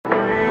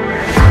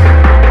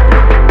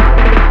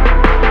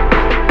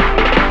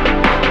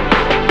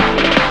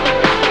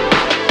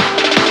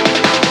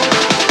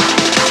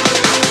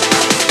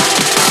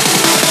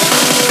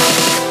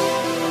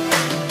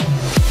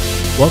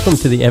Welcome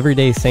to the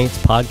Everyday Saints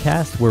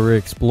podcast, where we're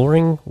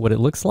exploring what it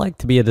looks like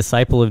to be a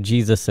disciple of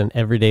Jesus in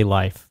everyday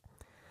life.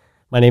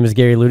 My name is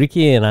Gary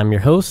Ludicky, and I'm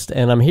your host,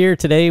 and I'm here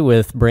today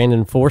with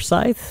Brandon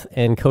Forsyth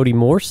and Cody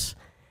Morse,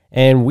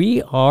 and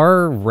we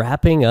are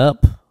wrapping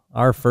up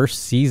our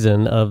first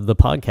season of the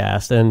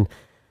podcast, and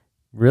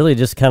really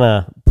just kind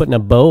of putting a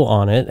bow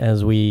on it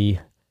as we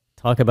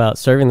talk about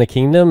serving the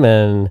kingdom.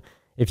 And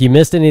if you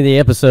missed any of the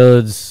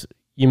episodes,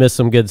 you missed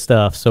some good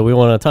stuff. So we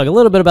want to talk a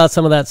little bit about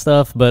some of that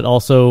stuff, but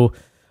also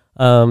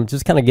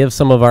just kind of give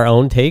some of our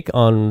own take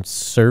on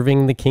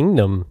serving the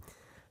kingdom.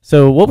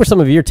 So what were some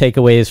of your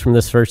takeaways from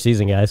this first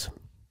season, guys?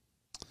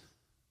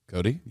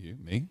 Cody, you,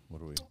 me,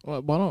 what are we?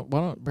 Well, why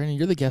don't Brandon?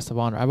 You're the guest of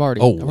honor. I've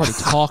already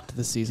talked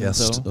this season.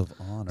 Guest so, of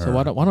honor. So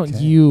why don't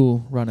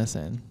you run us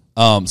in?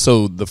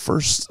 So the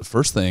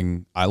first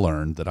thing I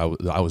learned that I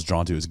was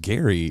drawn to is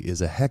Gary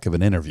is a heck of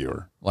an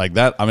interviewer. Like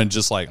that, I mean,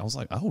 I was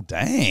like, oh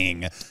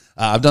dang,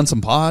 I've done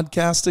some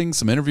podcasting,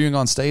 some interviewing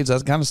on stage,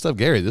 that kind of stuff.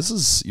 Gary,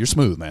 you're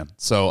smooth, man.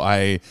 So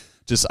I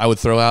would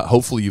throw out.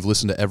 Hopefully, you've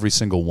listened to every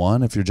single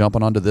one if you're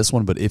jumping onto this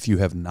one. But if you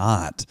have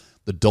not,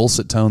 the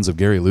dulcet tones of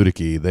Gary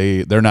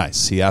Ludicky, they're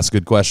nice. He asks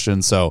good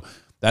questions, so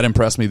that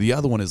impressed me. The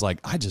other one is like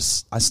I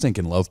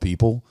stinking love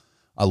people.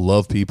 I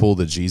love people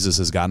that Jesus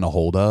has gotten a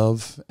hold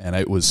of, and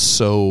it was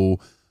so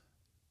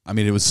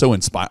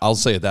inspiring. I'll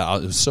say it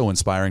that it was so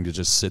inspiring to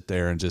just sit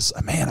there and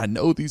just, man, I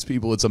know these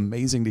people. It's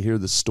amazing to hear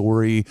the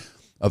story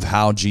of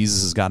how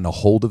Jesus has gotten a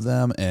hold of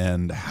them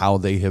and how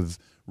they have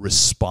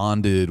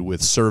responded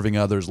with serving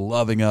others,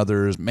 loving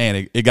others.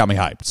 Man, it got me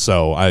hyped.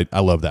 So I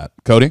love that.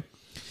 Cody?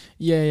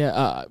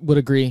 Yeah, would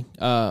agree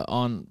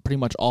on pretty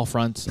much all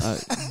fronts.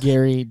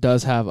 Gary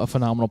does have a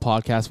phenomenal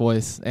podcast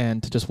voice,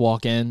 and to just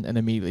walk in and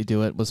immediately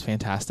do it was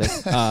fantastic.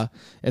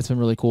 It's been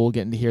really cool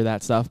getting to hear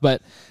that stuff.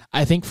 But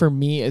I think for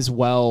me as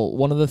well,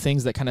 one of the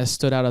things that kind of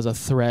stood out as a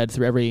thread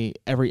through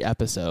every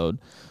episode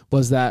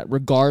was that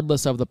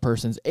regardless of the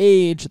person's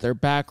age, their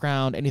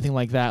background, anything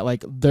like that,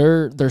 like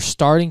their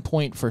starting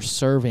point for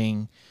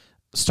serving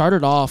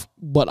started off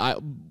what a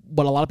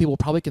lot of people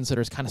probably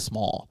consider as kind of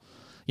small.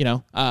 You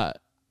know,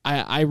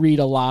 I like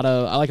a lot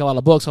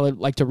of books. I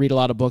like to read a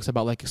lot of books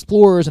about like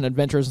explorers and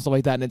adventurers and stuff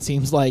like that. And it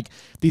seems like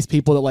these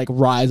people that like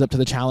rise up to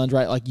the challenge,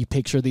 right? Like you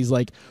picture these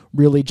like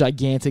really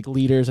gigantic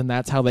leaders, and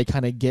that's how they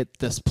kind of get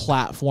this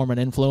platform and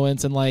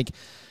influence. And like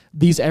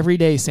these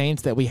everyday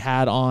saints that we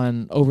had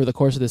on over the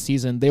course of the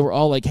season, they were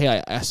all like,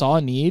 hey, I saw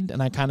a need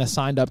and I kind of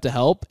signed up to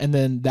help. And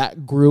then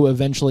that grew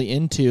eventually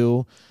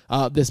into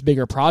this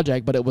bigger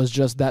project. But it was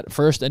just that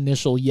first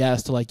initial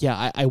yes to like,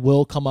 yeah, I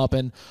will come up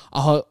and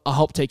I'll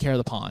help take care of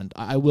the pond.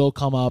 I will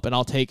come up and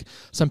I'll take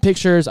some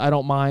pictures. I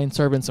don't mind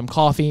serving some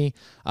coffee.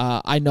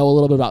 I know a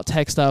little bit about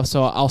tech stuff,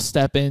 so I'll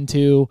step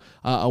into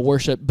a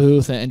worship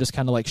booth and just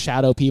kind of like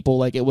shadow people.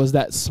 Like it was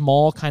that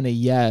small kind of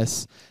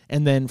yes.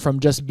 And then from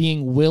just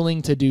being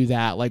willing to do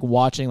that, like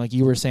watching, like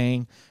you were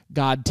saying,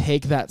 God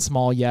take that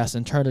small yes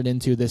and turn it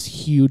into this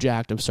huge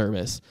act of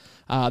service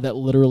that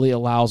literally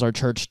allows our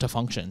church to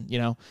function. You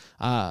know,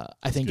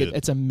 I think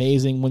it's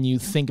amazing when you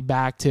think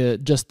back to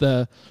just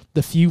the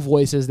few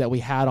voices that we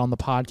had on the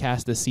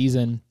podcast this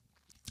season,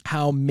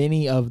 how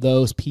many of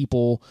those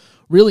people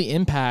really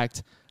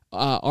impact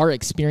our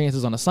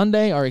experiences on a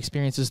Sunday, our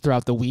experiences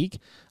throughout the week.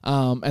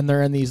 And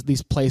they're in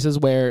these places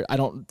where I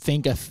don't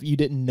think if you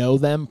didn't know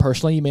them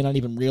personally, you may not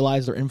even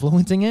realize they're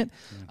influencing it.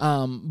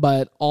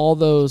 But all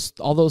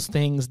those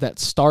things that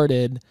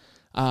started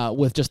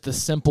with just the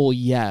simple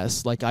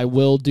yes, like I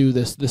will do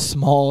this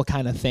small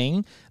kind of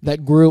thing,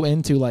 that grew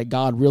into like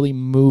God really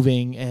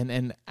moving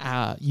and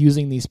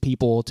using these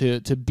people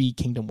to be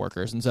kingdom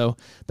workers. And so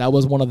that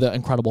was one of the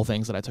incredible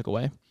things that I took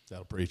away.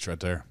 That'll preach right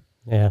there.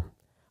 Yeah.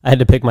 I had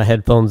to pick my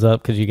headphones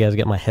up because you guys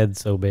got my head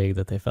so big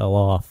that they fell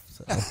off.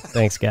 So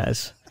thanks,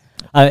 guys.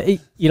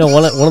 You know,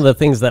 one of the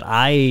things that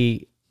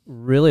I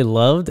really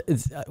loved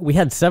is we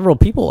had several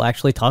people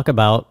actually talk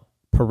about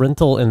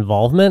parental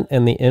involvement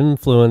and the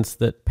influence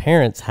that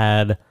parents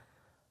had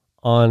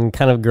on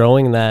kind of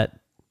growing that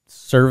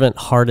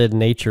servant-hearted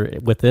nature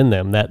within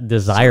them, that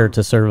desire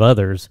to serve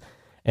others.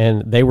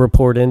 And they were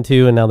poured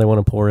into, and now they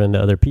want to pour into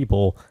other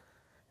people,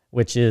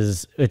 which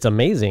is, it's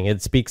amazing.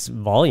 It speaks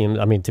volumes.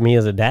 I mean, to me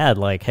as a dad,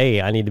 like, hey,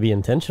 I need to be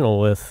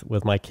intentional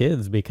with my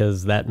kids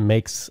because that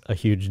makes a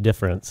huge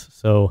difference.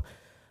 So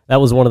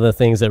that was one of the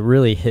things that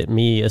really hit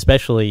me,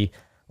 especially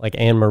like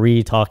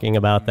Anne-Marie talking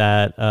about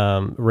that,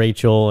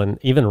 Rachel, and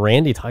even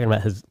Randy talking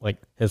about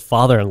his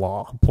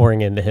father-in-law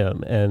pouring into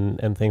him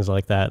and things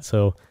like that.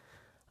 So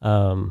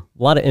a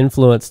lot of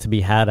influence to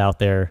be had out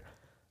there.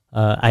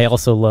 I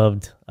also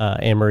loved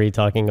Anne-Marie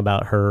talking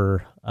about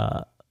her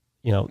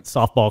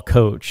softball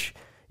coach,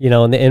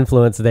 and the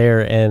influence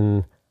there.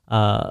 And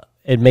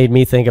it made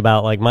me think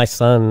about like my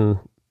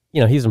son,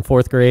 he's in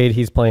 4th grade,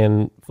 he's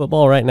playing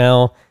football right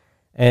now.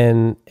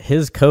 And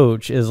his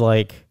coach is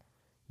like,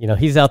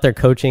 he's out there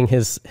coaching.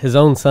 His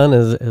own son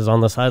is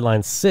on the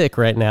sideline sick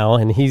right now.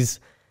 And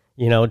he's,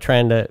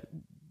 trying to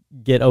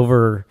get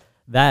over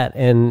that.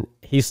 And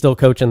he's still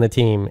coaching the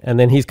team. And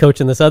then he's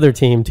coaching this other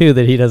team too,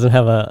 that he doesn't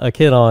have a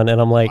kid on.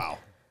 And I'm like, wow.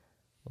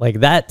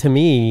 Like that to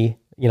me,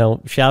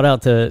 shout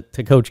out to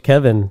Coach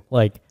Kevin.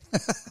 Like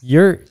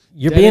you're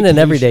being an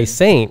everyday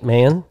saint,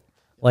 man.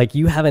 Like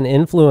you have an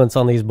influence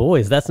on these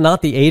boys. That's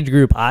not the age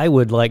group I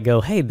would like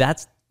go, hey,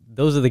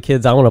 those are the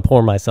kids I want to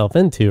pour myself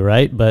into,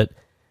 right? But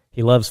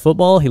he loves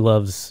football. He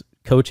loves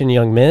coaching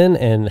young men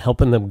and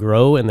helping them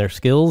grow in their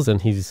skills,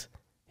 and he's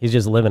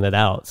just living it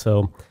out.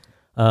 So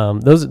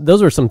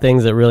those were some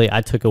things that really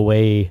I took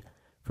away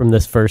from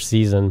this first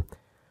season.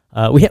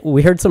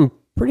 We heard some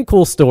pretty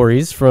cool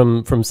stories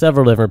from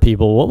several different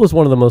people. What was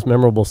one of the most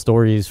memorable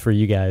stories for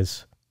you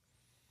guys?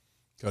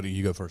 Cody,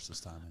 you go first this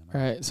time. All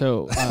right,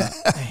 so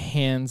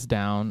hands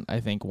down,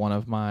 I think one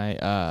of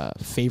my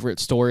favorite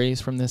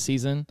stories from this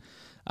season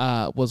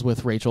was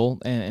with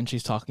Rachel, and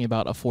she's talking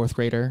about a fourth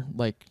grader,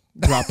 like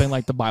dropping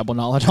like the Bible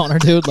knowledge on her,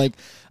 dude. Like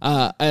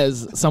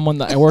as someone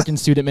that I work in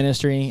student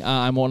ministry,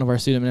 I'm one of our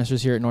student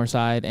ministers here at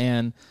Northside,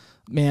 and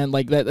man,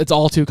 like that, it's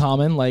all too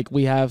common. Like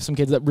we have some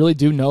kids that really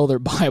do know their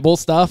Bible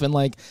stuff, and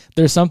like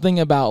there's something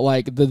about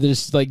like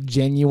this like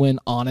genuine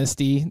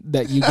honesty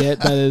that you get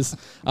that is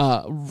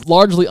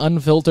largely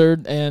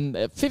unfiltered and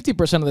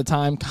 50% of the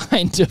time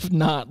kind of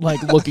not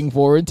like looking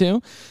forward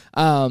to.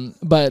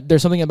 But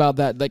there's something about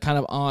that kind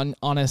of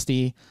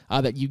honesty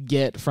that you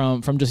get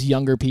from just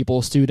younger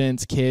people,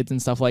 students, kids,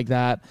 and stuff like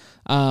that.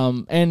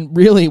 And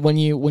really, when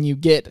you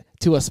get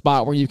to a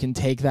spot where you can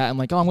take that and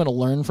like, oh, I'm going to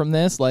learn from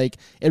this, like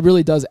it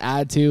really does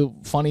add to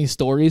funny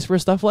stories for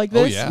stuff like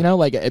this. Oh, yeah.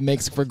 Like it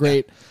makes for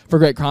great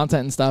content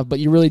and stuff. But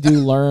you really do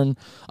learn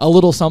a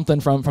little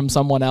something from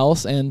someone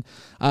else. And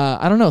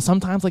I don't know.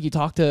 Sometimes like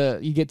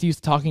you get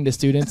used to talking to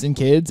students and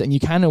kids, and you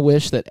kind of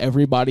wish that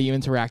everybody you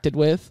interacted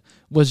with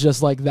was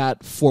just like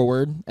that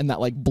forward and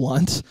that like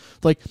blunt,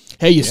 like,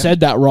 hey, you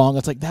said that wrong.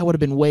 It's like that would have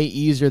been way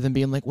easier than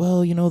being like,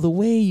 well, the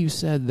way you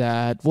said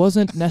that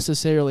wasn't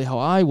necessarily how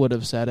I would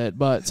have said it.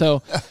 But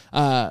so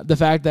the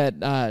fact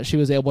that she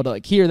was able to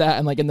like hear that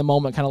and like in the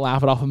moment kind of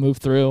laugh it off and move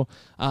through,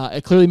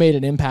 it clearly made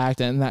an impact,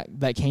 and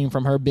that came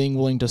from her being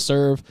willing to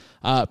serve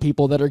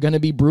people that are going to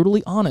be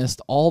brutally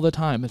honest all the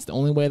time. It's the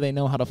only way they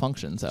know how to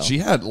function. So she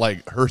had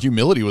like her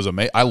humility was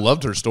amazing. I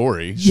loved her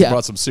story. She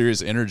brought some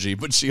serious energy,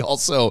 but she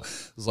also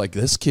was like,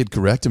 this kid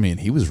corrected me and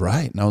he was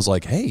right. And I was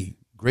like, hey,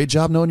 great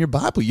job knowing your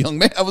Bible, young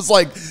man. I was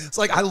like, it's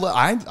like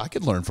I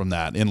could learn from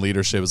that in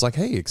leadership. It's like,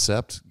 hey,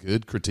 accept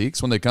good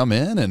critiques when they come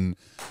in and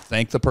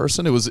thank the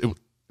person. It was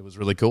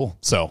really cool.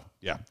 So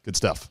yeah, good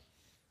stuff.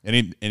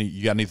 Any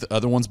you got any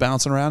other ones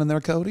bouncing around in there,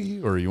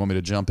 Cody, or you want me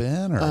to jump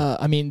in? Or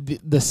I mean,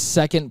 the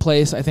second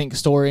place I think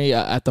story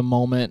at the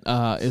moment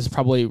is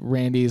probably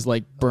Randy's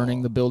like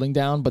burning the building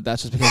down, but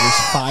that's just because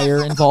there's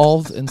fire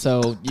involved, and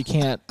so you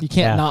can't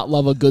not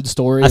love a good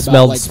story. I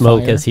smelled like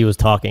smoke fire. as he was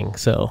talking.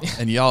 So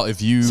and y'all,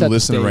 if you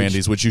listen to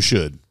Randy's, which you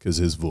should, because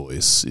his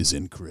voice is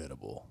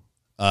incredible.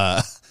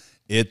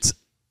 It's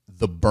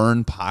the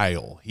burn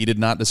pile. He did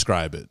not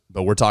describe it,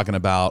 but we're talking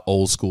about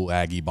old school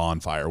Aggie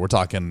bonfire. We're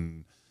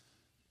talking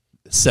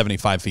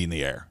 75 feet in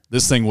the air.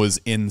 This thing was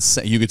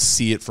insane. You could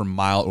see it from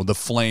miles. The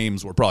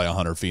flames were probably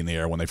 100 feet in the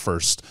air when they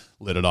first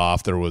lit it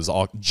off. There was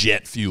all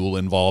jet fuel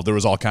involved. There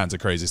was all kinds of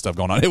crazy stuff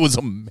going on. It was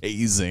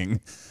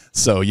amazing.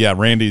 So yeah,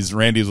 Randy's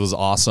was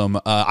awesome.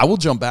 I will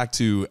jump back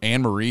to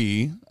Anne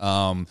Marie.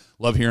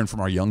 Love hearing from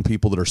our young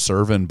people that are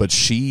serving, but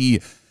she,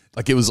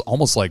 like, it was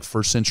almost like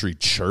first century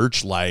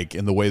church, like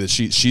in the way that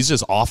she's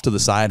just off to the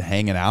side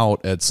hanging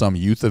out at some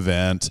youth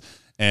event.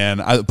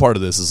 And part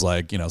of this is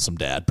like, some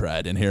dad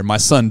pride in here. My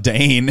son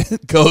Dane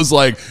goes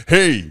like,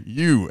 hey,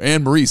 you,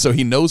 Anne Marie. So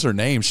he knows her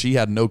name. She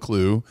had no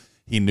clue.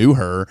 He knew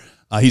her.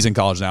 He's in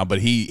college now, but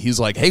he's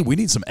like, hey, we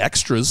need some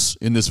extras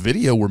in this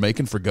video we're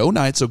making for Go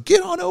Night, so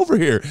get on over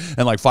here.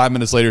 And like 5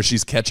 minutes later,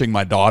 she's catching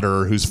my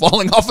daughter who's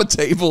falling off a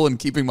table and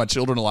keeping my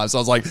children alive. So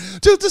I was like,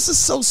 dude, this is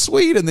so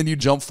sweet. And then you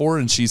jump forward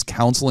and she's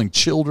counseling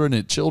children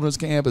at children's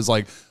camp. It's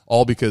like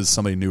all because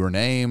somebody knew her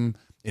name,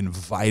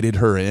 invited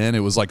her in. It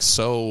was like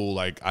so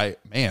like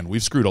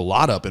we've screwed a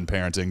lot up in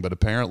parenting, but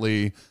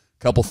apparently a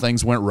couple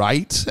things went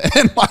right,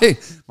 and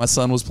my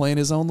son was playing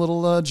his own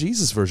little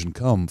Jesus version.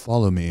 Come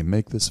follow me,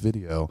 make this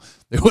video.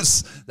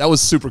 That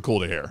was super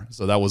cool to hear.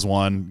 So that was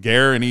one.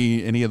 Gare,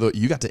 any of the,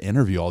 you got to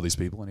interview all these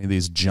people, any of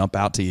these jump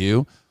out to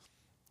you?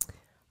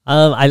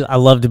 I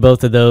loved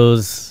both of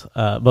those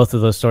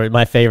stories.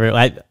 My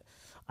favorite,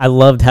 I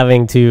loved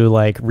having to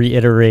like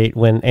reiterate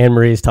when Anne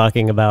Marie's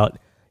talking about,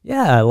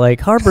 yeah,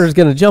 like Harper's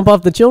going to jump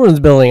off the children's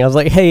building. I was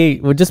like, hey,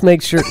 we'll just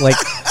make sure, like,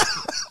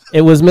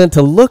 it was meant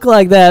to look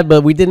like that,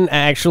 but we didn't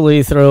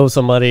actually throw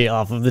somebody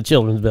off of the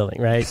children's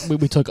building, right?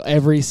 We took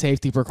every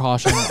safety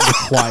precaution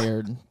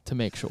required to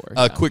make sure.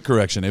 Quick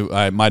correction.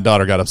 My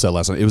daughter got upset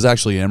last night. It was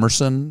actually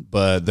Emerson,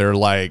 but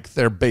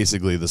they're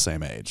basically the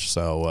same age.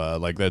 So,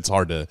 that's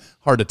hard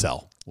to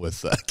tell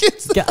with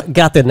kids.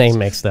 Got the name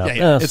mixed up.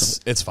 Yeah,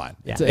 it's fine.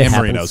 Yeah, Anne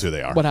Marie knows who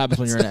they are. What happens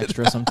when you're an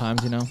extra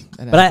sometimes,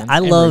 But I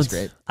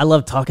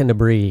loved talking to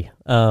Bree,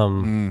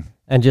 and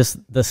just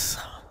this,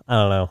 I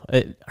don't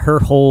know, her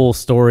whole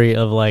story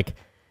of like,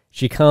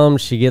 she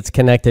comes, she gets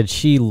connected,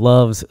 she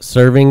loves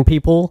serving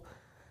people,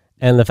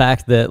 and the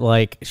fact that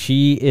like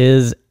she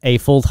is a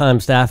full-time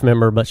staff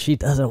member, but she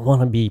doesn't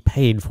want to be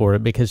paid for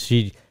it because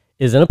she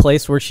is in a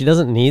place where she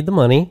doesn't need the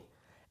money,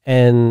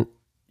 and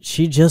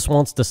she just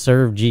wants to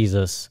serve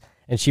Jesus,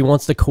 and she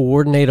wants to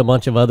coordinate a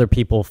bunch of other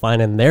people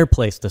finding their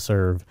place to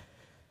serve.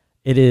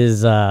 It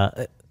is,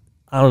 I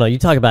don't know, you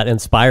talk about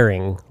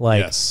inspiring.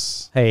 Like,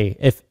 Yes.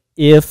 hey,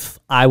 if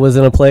I was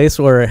in a place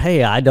where,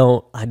 hey, I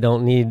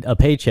don't need a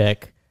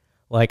paycheck,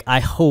 like I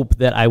hope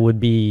that I would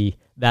be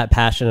that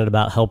passionate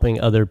about helping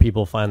other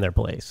people find their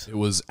place. It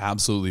was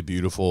absolutely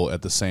beautiful.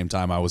 At the same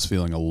time, I was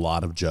feeling a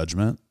lot of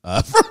judgment.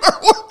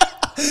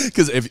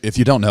 Because if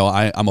you don't know,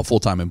 I'm a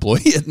full-time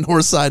employee at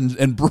Northside,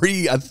 and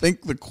Bree, I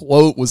think the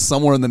quote was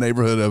somewhere in the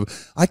neighborhood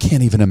of, I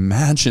can't even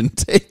imagine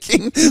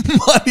taking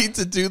money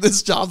to do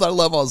this job that I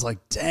love. I was like,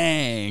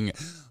 dang.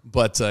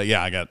 But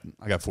yeah, I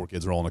got 4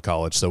 kids rolling to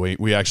college, so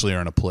we actually are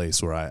in a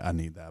place where I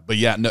need that. But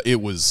yeah, no, it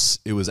was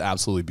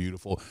absolutely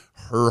beautiful.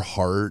 Her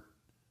heart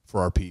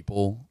for our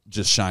people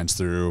just shines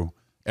through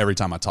every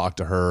time I talk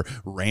to her.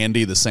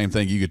 Randy, the same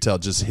thing. You could tell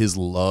just his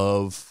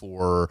love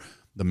for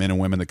the men and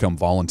women that come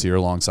volunteer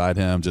alongside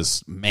him,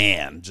 just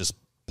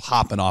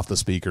popping off the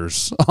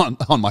speakers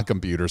on my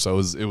computer. So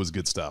it was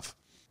good stuff.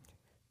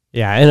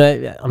 Yeah,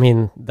 and I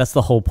mean, that's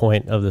the whole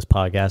point of this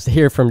podcast, to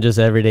hear from just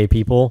everyday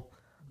people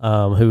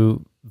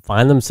who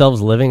find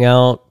themselves living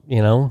out,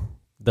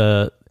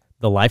 the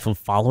life of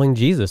following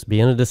Jesus,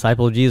 being a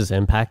disciple of Jesus,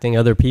 impacting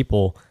other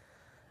people.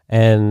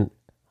 And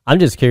I'm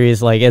just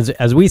curious, like,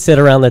 as we sit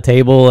around the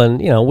table and,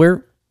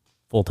 we're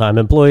full-time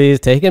employees,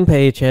 taking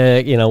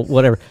paycheck,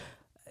 whatever.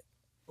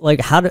 Like,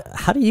 how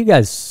do you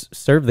guys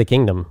serve the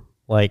kingdom,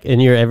 like in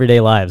your everyday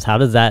lives? How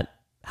does that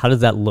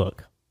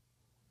look?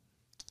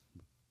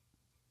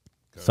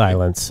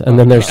 Silence, and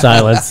then there's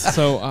silence.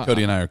 So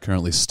Cody and I are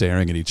currently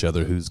staring at each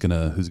other. Who's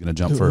gonna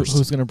jump first?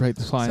 Who's gonna break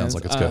the silence? Sounds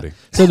like it's Cody.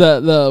 So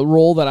the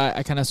role that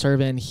I kind of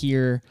serve in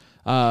here,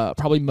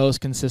 probably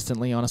most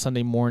consistently on a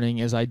Sunday morning,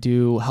 is I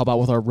do help out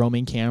with our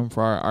roaming cam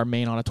for our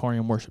main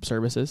auditorium worship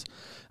services.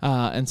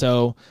 And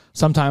so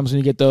sometimes when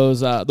you get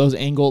those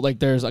angles, like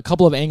there's a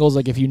couple of angles,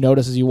 like if you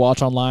notice as you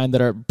watch online,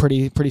 that are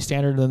pretty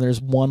standard. And then there's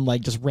one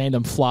like just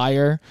random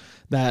flyer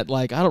that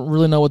like, I don't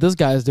really know what this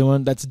guy is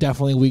doing. That's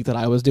definitely a week that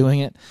I was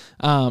doing it.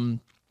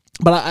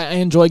 But I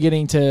enjoy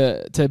getting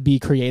to be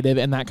creative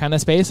in that kind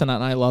of space, and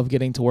I love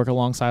getting to work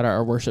alongside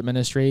our worship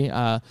ministry.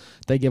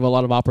 They give a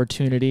lot of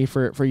opportunity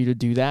for you to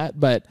do that,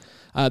 but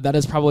that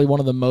is probably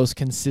one of the most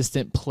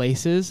consistent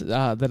places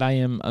that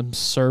I'm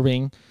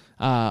serving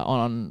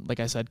on, like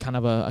I said, kind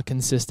of a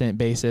consistent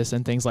basis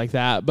and things like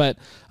that. But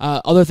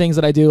other things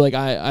that I do, like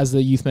as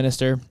the youth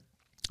minister,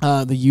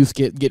 the youth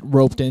get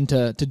roped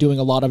into doing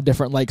a lot of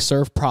different like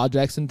surf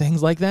projects and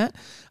things like that.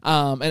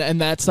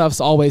 And that stuff's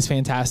always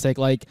fantastic.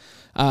 Like,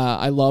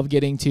 I love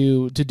getting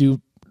to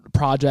do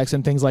projects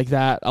and things like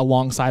that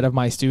alongside of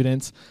my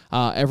students.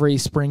 Every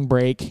spring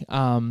break,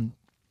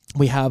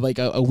 we have like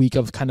a week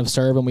of kind of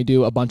serve, and we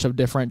do a bunch of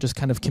different just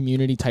kind of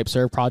community type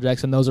serve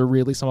projects. And those are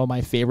really some of my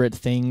favorite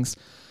things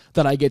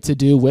that I get to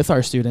do with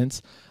our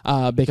students,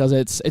 because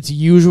it's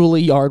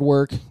usually yard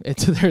work.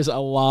 There's a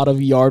lot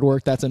of yard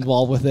work that's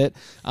involved with it.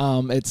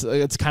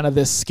 It's kind of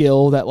this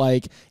skill that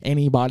like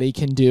anybody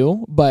can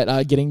do,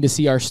 but getting to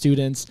see our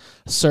students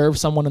serve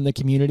someone in the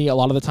community, a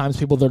lot of the times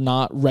people they're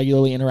not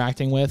regularly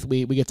interacting with,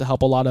 we get to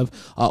help a lot of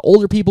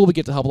older people. We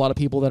get to help a lot of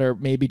people that are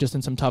maybe just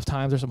in some tough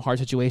times or some hard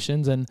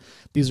situations, and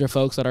these are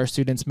folks that our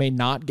students may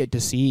not get to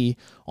see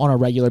on a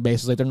regular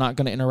basis. Like, they're not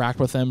going to interact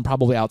with them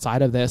probably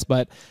outside of this,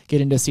 but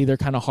getting to see their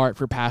kind of heart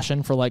for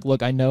passion for like,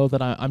 look, I know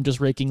that I'm just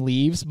raking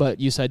leaves, but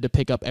you said to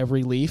pick up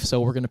every leaf,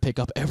 so we're going to pick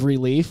up every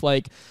leaf.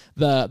 Like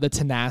the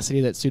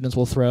tenacity that students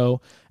will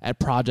throw at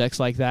projects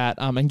like that,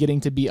 and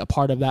getting to be a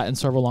part of that and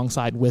serve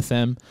alongside with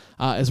them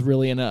is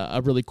really in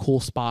a really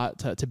cool spot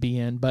to be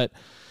in. But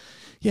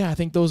yeah, I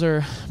think those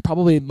are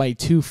probably my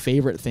 2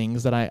 favorite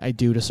things that I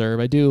do to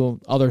serve. I do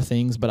other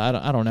things, but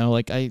I don't know.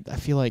 Like I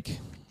feel like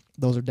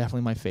those are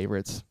definitely my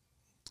favorites.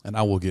 And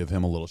I will give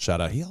him a little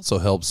shout out. He also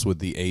helps with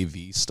the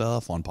AV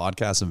stuff on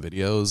podcasts and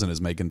videos, and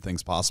is making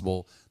things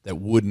possible that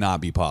would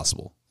not be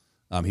possible.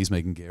 He's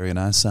making Gary and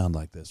I sound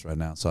like this right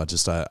now. So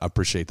I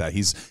appreciate that.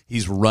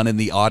 He's running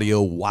the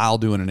audio while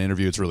doing an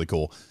interview. It's really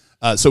cool.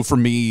 So for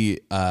me,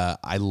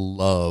 I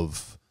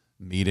love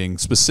meeting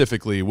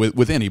specifically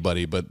with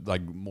anybody, but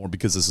like more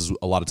because this is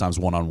a lot of times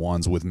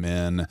one-on-ones with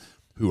men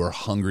who are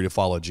hungry to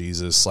follow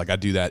Jesus. Like, I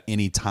do that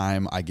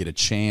anytime I get a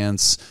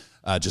chance.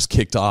 Just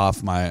kicked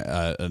off my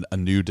a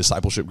new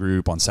discipleship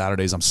group on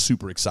Saturdays. I'm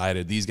super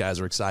excited. These guys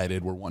are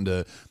excited. We're wanting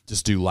to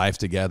just do life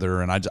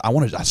together, and I just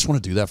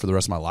want to do that for the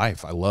rest of my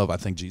life. I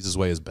think Jesus'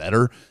 way is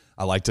better.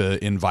 I like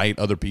to invite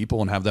other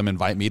people and have them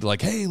invite me to,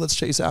 like, hey, let's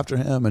chase after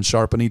him and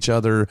sharpen each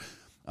other.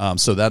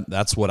 So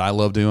that's what I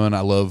love doing. I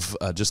love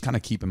just kind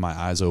of keeping my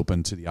eyes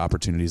open to the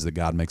opportunities that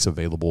God makes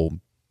available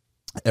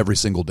every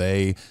single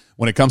day.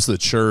 When it comes to the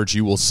church,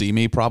 you will see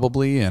me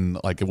probably, and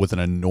like with an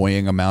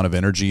annoying amount of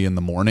energy in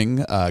the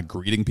morning,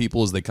 greeting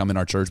people as they come in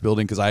our church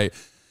building. Because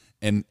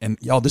and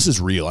y'all, this is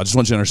real. I just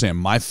want you to understand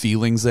my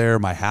feelings there,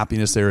 my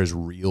happiness there is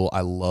real.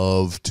 I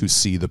love to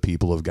see the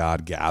people of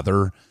God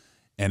gather.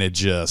 And it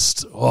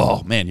just,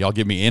 oh man, y'all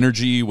give me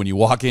energy when you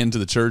walk into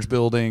the church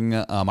building.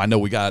 I know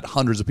we got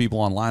hundreds of people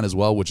online as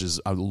well, which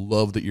is, I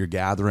love that you're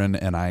gathering,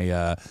 and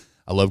I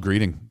love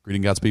greeting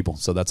God's people.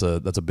 So that's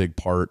a big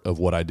part of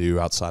what I do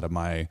outside of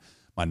my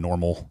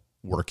normal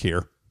work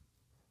here.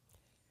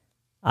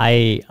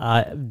 I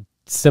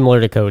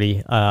similar to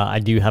Cody, I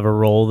do have a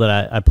role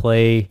that I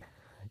play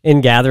in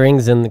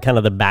gatherings in kind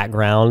of the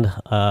background.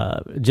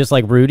 Just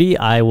like Rudy,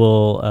 I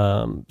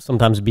will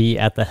sometimes be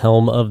at the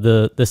helm of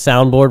the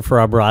soundboard for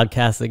our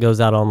broadcast that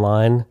goes out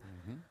online,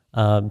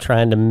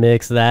 trying to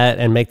mix that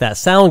and make that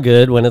sound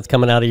good when it's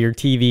coming out of your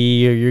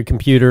TV or your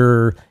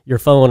computer or your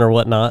phone or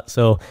whatnot.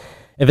 So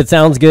if it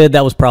sounds good,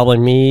 that was probably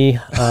me.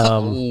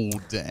 Oh,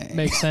 dang.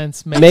 Makes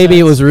sense. Maybe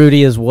it was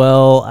Rudy as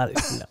well.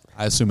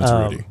 I assume it's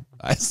Rudy.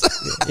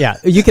 Yeah,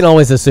 you can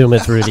always assume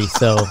it's Rudy.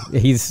 So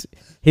he's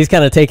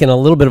kind of taken a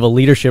little bit of a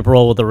leadership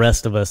role with the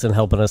rest of us and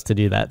helping us to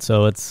do that.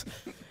 So it's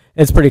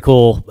pretty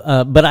cool.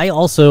 But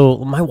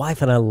my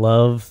wife and I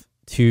love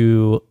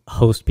to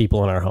host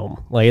people in our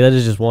home. Like, that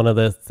is just one of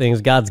the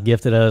things God's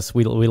gifted us.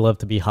 We love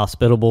to be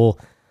hospitable.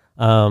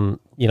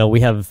 We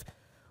have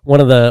one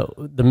of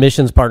the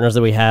missions partners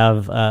that we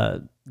have,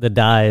 the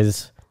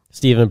Dyes,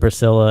 Steve and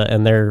Priscilla,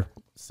 and their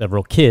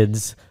several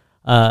kids.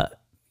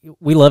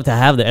 We love to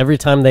have that every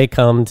time they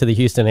come to the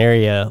Houston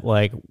area.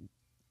 Like,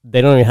 they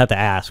don't even have to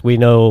ask. We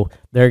know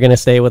they're going to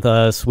stay with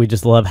us. We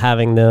just love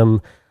having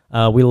them.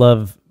 We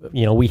love,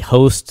 we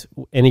host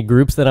any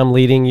groups that I'm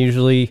leading.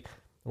 Usually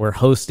we're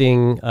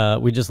hosting.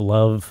 We just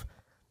love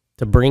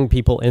to bring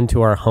people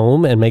into our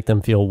home and make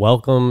them feel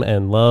welcome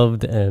and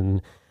loved.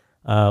 And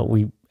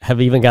we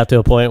have even got to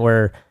a point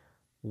where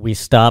we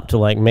stopped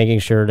like making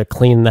sure to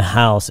clean the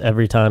house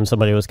every time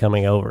somebody was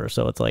coming over.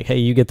 So it's like, hey,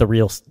 you get the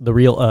real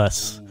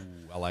us. Ooh,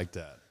 I like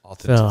that.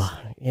 Authenticity.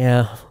 So,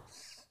 yeah.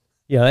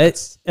 Yeah,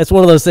 it's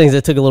one of those things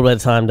that took a little bit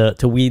of time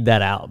to weed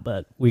that out,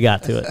 but we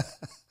got to it.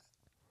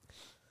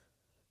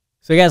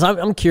 So, guys,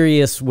 I'm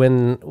curious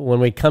when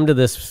we come to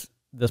this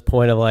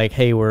point of like,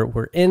 hey,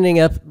 we're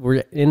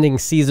ending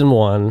season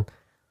 1,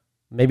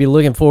 maybe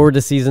looking forward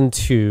to season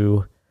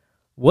 2.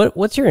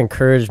 What's your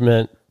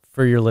encouragement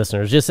for your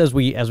listeners, just as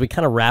we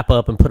kind of wrap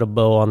up and put a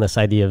bow on this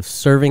idea of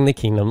serving the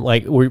kingdom?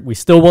 Like, we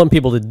still want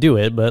people to do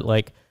it, but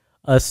like,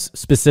 us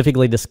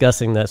specifically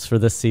discussing this for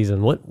this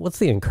season, what's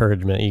the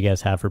encouragement you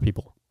guys have for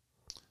people?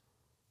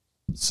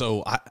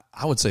 So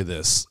I would say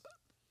this,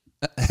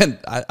 and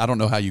I don't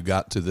know how you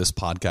got to this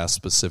podcast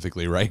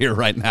specifically right here,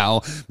 right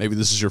now. Maybe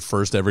this is your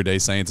first Everyday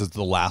Saints. It's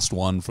the last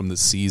one from the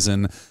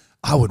season.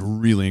 I would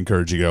really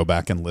encourage you to go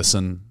back and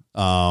listen.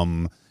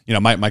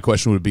 My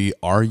question would be,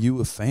 are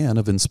you a fan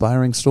of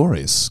inspiring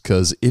stories?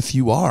 Because if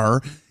you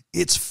are,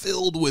 it's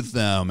filled with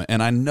them.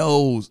 And I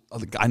know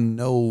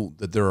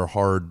that there are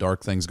hard,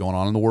 dark things going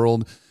on in the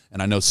world.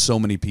 And I know so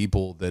many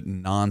people that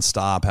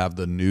nonstop have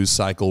the news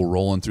cycle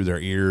rolling through their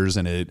ears,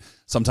 and it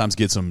sometimes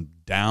gets them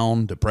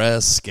down,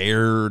 depressed,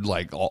 scared,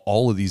 like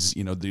all of these,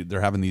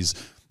 they're having these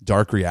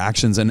dark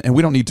reactions. And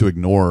we don't need to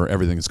ignore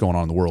everything that's going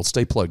on in the world.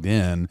 Stay plugged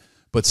in.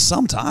 But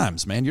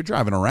sometimes, man, you're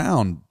driving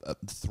around,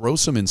 throw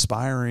some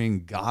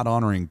inspiring,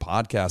 God-honoring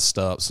podcast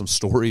stuff, some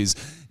stories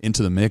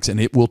into the mix, and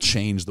it will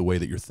change the way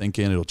that you're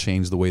thinking. It'll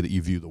change the way that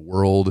you view the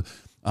world.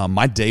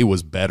 My day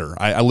was better.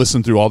 I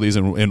listened through all these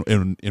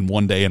in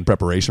one day in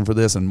preparation for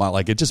this, and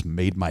it just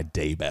made my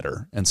day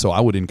better. And so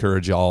I would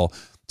encourage y'all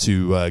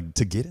to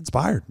get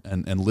inspired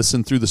and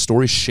listen through the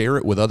story, share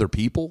it with other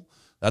people.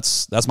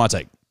 That's my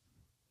take.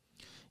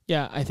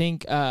 Yeah, I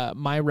think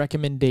my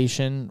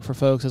recommendation for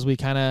folks as we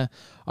kind of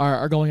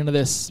are going into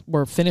this,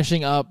 we're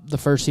finishing up the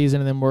first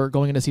season, and then we're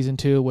going into season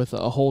 2 with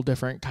a whole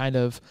different kind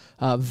of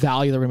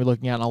value that we're going to be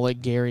looking at, and I'll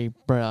let Gary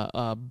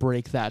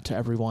break that to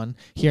everyone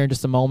here in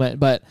just a moment.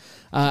 But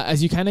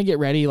as you kind of get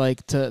ready,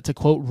 like to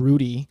quote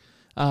Rudy,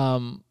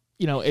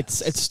 it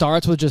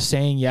starts with just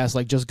saying yes,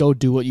 like just go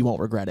do it, you won't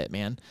regret it,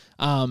 man.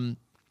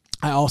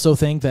 I also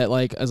think that,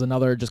 like, as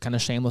another just kind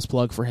of shameless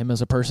plug for him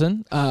as a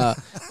person,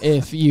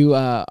 if you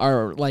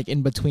are like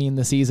in between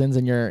the seasons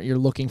and you're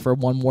looking for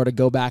one more to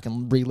go back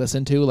and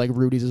re-listen to, like,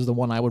 Rudy's is the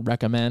one I would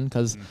recommend,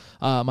 because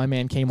my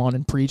man came on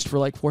and preached for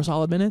like 4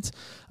 solid minutes.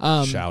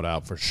 Shout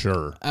out for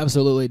sure.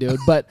 Absolutely, dude.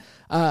 But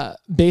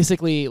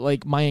basically,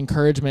 like, my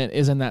encouragement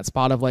is in that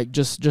spot of like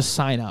just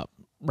sign up.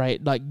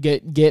 Right, like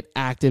get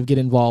active, get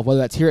involved,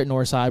 whether that's here at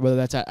Northside, whether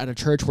that's at a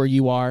church where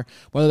you are,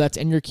 whether that's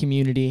in your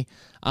community.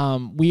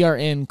 We are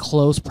in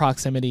close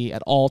proximity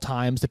at all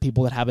times to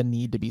people that have a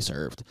need to be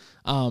served.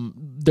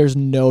 There's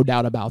no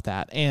doubt about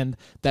that. And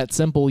that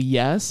simple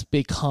yes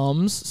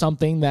becomes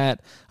something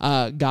that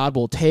God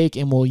will take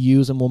and will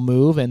use and will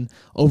move. And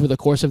over the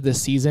course of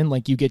this season,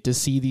 like, you get to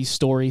see these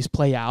stories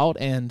play out.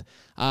 And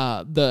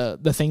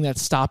the thing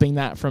that's stopping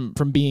that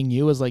from being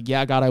you is like,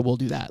 yeah, God, I will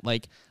do that.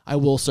 Like, I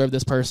will serve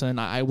this person.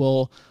 I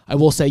will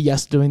say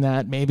yes to doing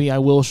that. Maybe I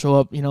will show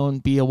up,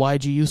 and be a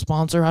YGU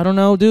sponsor. I don't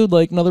know, dude,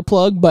 like another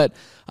plug, but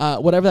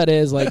whatever that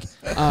is, like,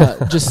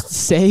 just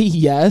say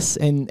yes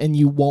and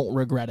you won't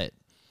regret it.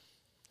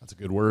 That's a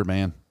good word,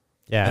 man.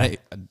 Yeah.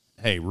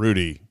 Hey,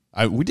 Rudy,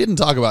 we didn't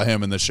talk about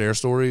him in the share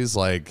stories.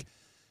 Like,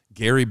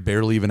 Gary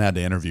barely even had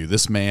to interview.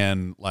 This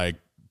man, like,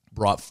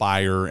 brought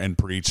fire and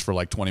preached for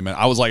like 20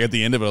 minutes. I was like, at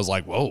the end of it, I was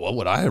like, whoa, what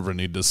would I ever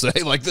need to say?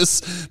 Like,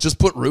 this, just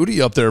put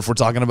Rudy up there if we're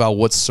talking about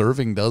what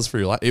serving does for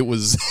your life. It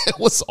was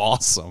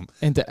awesome.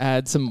 And to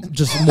add some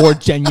just more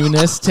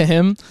genuineness to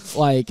him,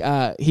 like,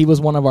 he was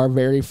one of our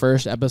very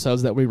first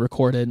episodes that we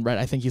recorded, right?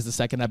 I think he's the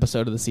second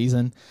episode of the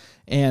season.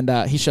 And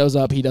he shows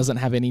up. He doesn't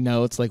have any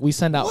notes. Like, we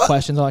send out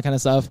questions, all that kind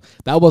of stuff.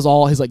 That was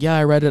all. He's like, yeah,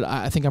 I read it.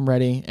 I think I'm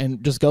ready.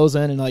 And just goes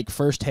in and, like,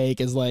 first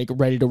take is, like,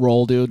 ready to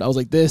roll, dude. I was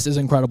like, this is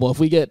incredible. If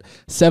we get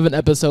 7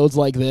 episodes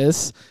like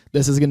this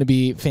is going to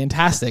be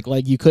fantastic.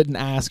 Like, you couldn't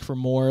ask for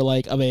more,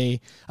 like, of a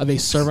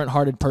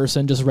servant-hearted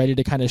person just ready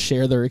to kind of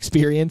share their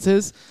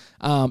experiences.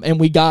 And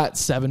we got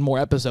 7 more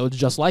episodes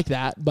just like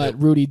that. But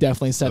Rudy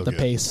definitely set the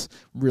pace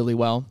really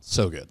well.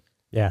 So good.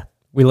 Yeah.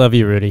 We love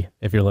you, Rudy,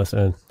 if you're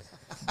listening.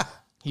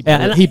 He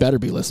better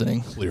be listening.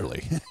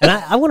 Clearly. And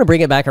I want to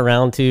bring it back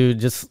around to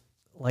just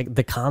like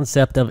the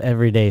concept of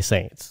everyday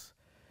saints.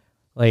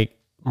 Like,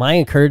 my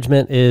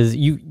encouragement is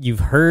you've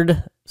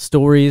heard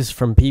stories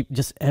from people,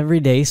 just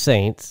everyday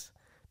saints,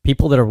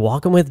 people that are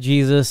walking with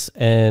Jesus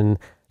and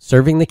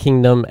serving the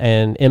kingdom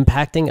and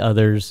impacting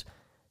others.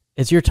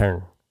 It's your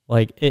turn.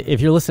 Like,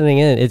 if you're listening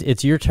in,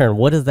 it's your turn.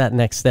 What is that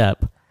next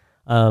step?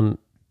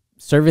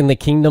 Serving the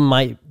kingdom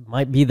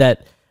might be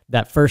that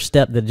first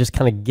step that just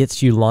kind of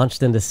gets you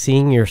launched into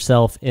seeing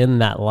yourself in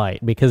that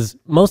light, because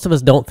most of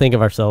us don't think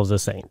of ourselves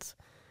as saints.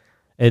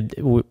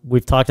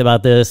 We've talked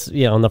about this,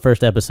 in the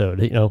first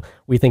episode.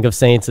 We think of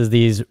saints as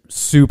these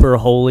super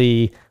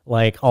holy,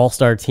 like,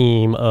 all-star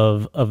team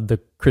of the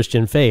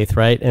Christian faith,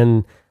 right?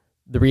 And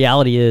the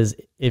reality is,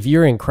 if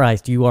you're in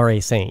Christ, you are a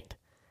saint,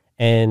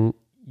 and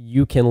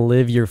you can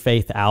live your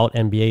faith out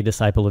and be a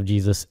disciple of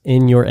Jesus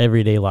in your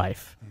everyday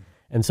life.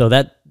 And so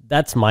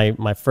that's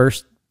my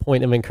first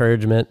point of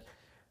encouragement.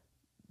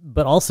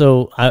 But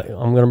also, I'm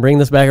going to bring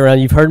this back around.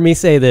 You've heard me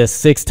say this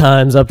 6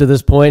 times up to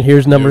this point.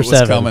 Here's number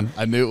 7.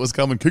 I knew it was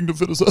coming. Kingdom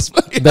Fit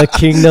Assessment. The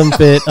Kingdom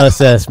Fit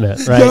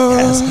Assessment, right?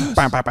 Yes.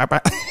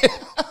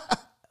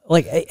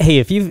 Like, hey,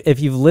 if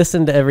you've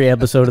listened to every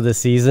episode of this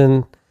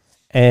season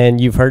and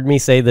you've heard me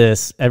say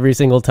this every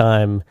single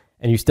time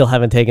and you still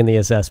haven't taken the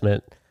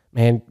assessment,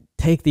 man,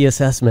 take the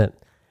assessment.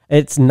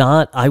 It's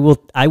not, I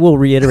will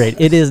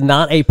reiterate, it is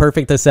not a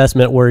perfect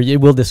assessment where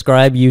it will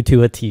describe you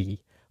to a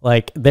T.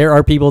 Like, there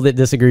are people that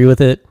disagree with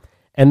it,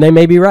 and they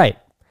may be right.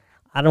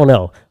 I don't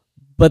know.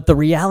 But the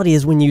reality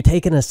is, when you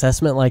take an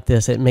assessment like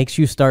this, it makes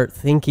you start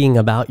thinking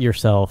about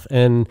yourself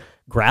and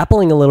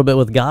grappling a little bit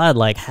with God.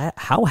 Like,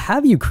 how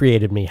have you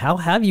created me? How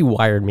have you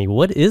wired me?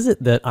 What is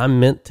it that I'm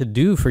meant to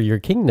do for your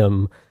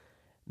kingdom?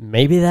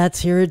 Maybe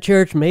that's here at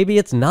church. Maybe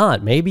it's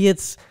not. Maybe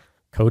it's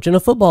coaching a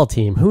football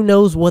team. Who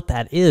knows what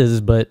that is?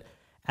 But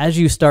as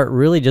you start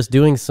really just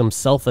doing some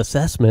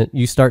self-assessment,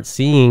 you start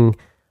seeing,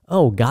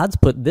 oh, God's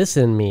put this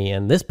in me,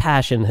 and this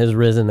passion has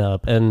risen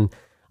up, and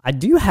I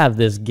do have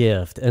this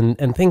gift,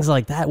 and things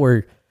like that,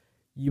 where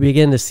you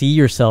begin to see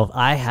yourself,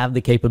 I have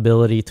the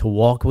capability to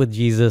walk with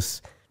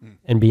Jesus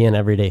and be an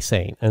everyday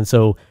saint. And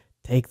so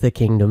take the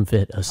Kingdom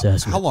Fit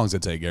assessment. How long does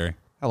it take, Gary?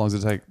 How long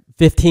does it take?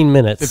 15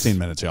 minutes. 15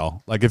 minutes,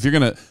 y'all. Like, if you're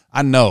going to,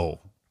 I know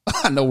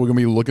we're going to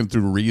be looking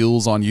through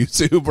reels on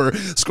YouTube or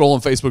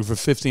scrolling Facebook for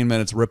 15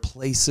 minutes.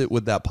 Replace it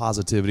with that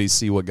positivity.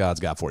 See what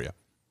God's got for you.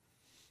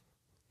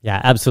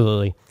 Yeah,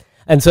 absolutely.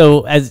 And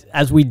so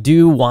as we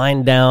do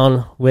wind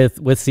down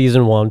with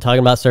season 1, talking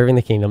about serving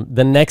the kingdom,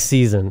 the next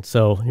season,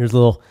 so here's a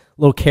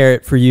little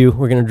carrot for you.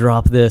 We're going to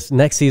drop this.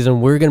 Next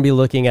season, we're going to be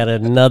looking at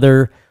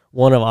another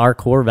one of our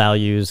core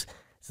values.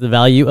 It's the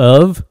value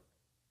of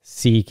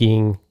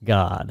seeking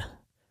God.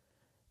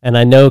 And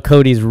I know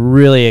Cody's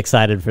really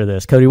excited for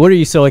this. Cody, what are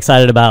you so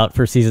excited about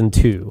for season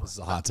 2? This is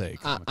a hot take.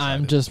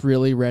 I'm just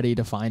really ready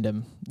to find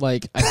him.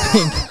 Like,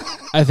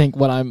 I think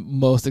what I'm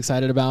most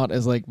excited about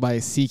is, like, by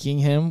seeking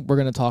him, we're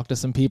gonna talk to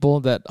some people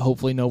that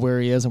hopefully know where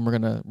he is, and we're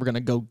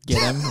gonna go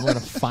get him. And we're gonna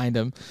find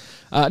him.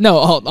 No,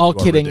 all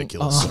kidding,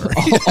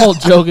 all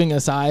joking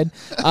aside,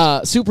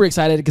 super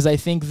excited because I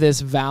think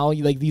these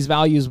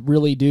values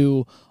really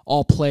do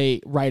all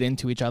play right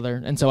into each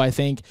other. And so I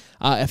think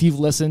if you've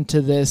listened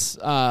to this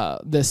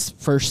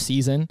first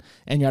season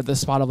and you're at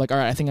this spot of like, all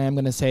right, I think I am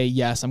going to say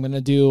yes, I'm going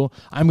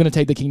to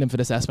take the Kingdom Fit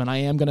assessment. I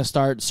am going to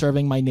start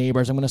serving my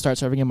neighbors. I'm going to start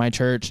serving in my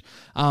church.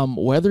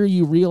 Whether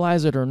you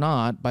realize it or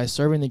not, by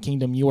serving the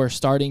kingdom, you are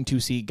starting to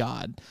see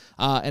God.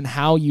 And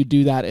how you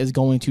do that is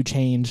going to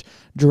change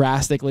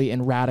drastically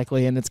and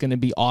radically, and it's going to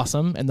be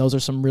awesome. And those are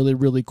some really,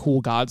 really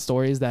cool God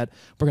stories that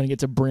we're going to get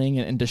to bring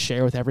and to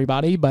share with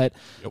everybody. But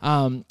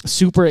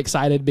super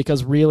excited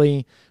because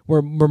really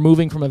we're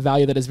moving from a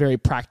value that is very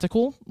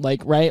practical,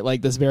 like, right,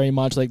 like this very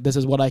much like this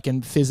is what I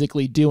can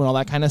physically do and all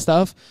that kind of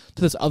stuff,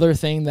 to this other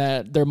thing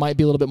that there might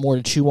be a little bit more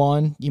to chew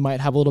on. You might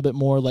have a little bit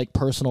more like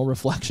personal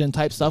reflection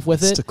type stuff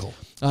with Mystical. it.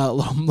 A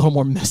little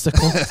more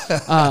mystical.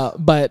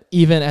 But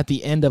even at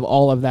the end of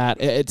all of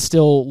that, it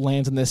still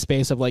lands in this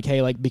space of like,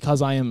 hey, like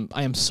because I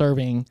am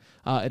serving,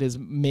 it is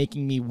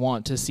making me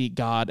want to see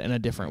God in a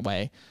different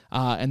way.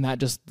 And that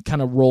just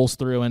kind of rolls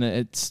through, and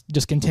it's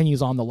just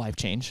continues on the life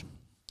change.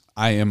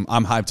 I'm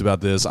hyped about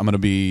this. I'm going to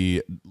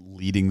be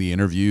leading the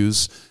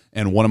interviews.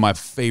 And one of my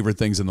favorite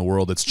things in the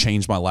world that's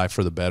changed my life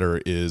for the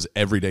better is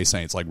everyday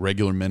saints, like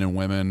regular men and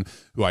women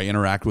who I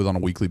interact with on a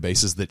weekly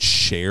basis that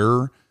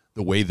share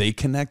the way they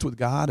connect with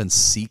God and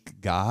seek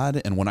God.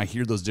 And when I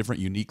hear those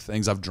different unique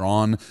things, I've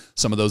drawn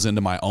some of those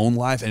into my own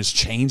life, and it's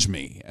changed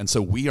me. And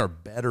so we are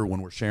better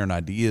when we're sharing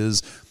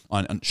ideas,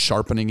 on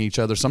sharpening each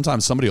other.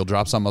 Sometimes somebody will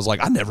drop something. I was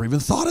like, I never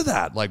even thought of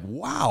that. Like,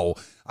 wow,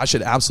 I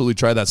should absolutely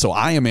try that. So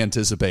I am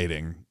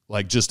anticipating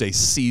like just a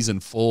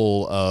season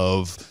full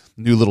of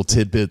new little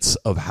tidbits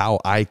of how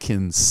I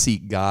can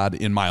seek God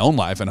in my own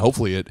life. And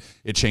hopefully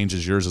it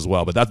changes yours as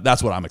well. But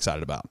that's what I'm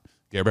excited about.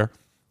 Gary Bear?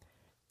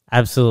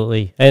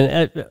 Absolutely.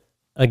 And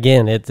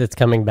again, it's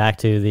coming back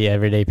to the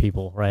everyday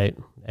people, right?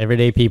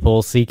 Everyday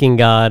people seeking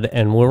God.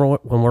 And when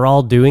we're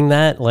all doing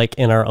that, like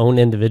in our own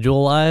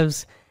individual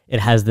lives, it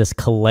has this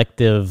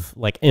collective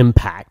like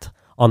impact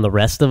on the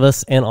rest of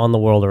us and on the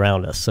world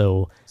around us.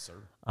 So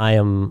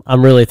I'm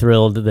really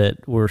thrilled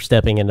that we're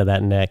stepping into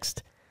that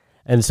next.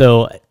 And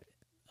so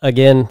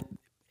again,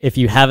 if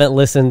you haven't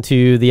listened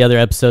to the other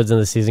episodes in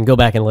the season, go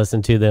back and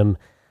listen to them.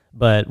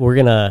 But we're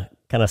going to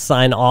kind of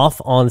sign off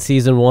on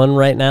season 1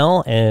 right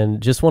now, and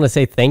just want to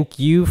say thank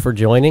you for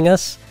joining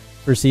us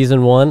for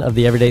season 1 of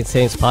the Everyday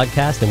Saints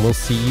podcast, and we'll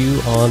see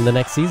you on the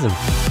next season.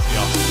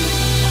 Yeah.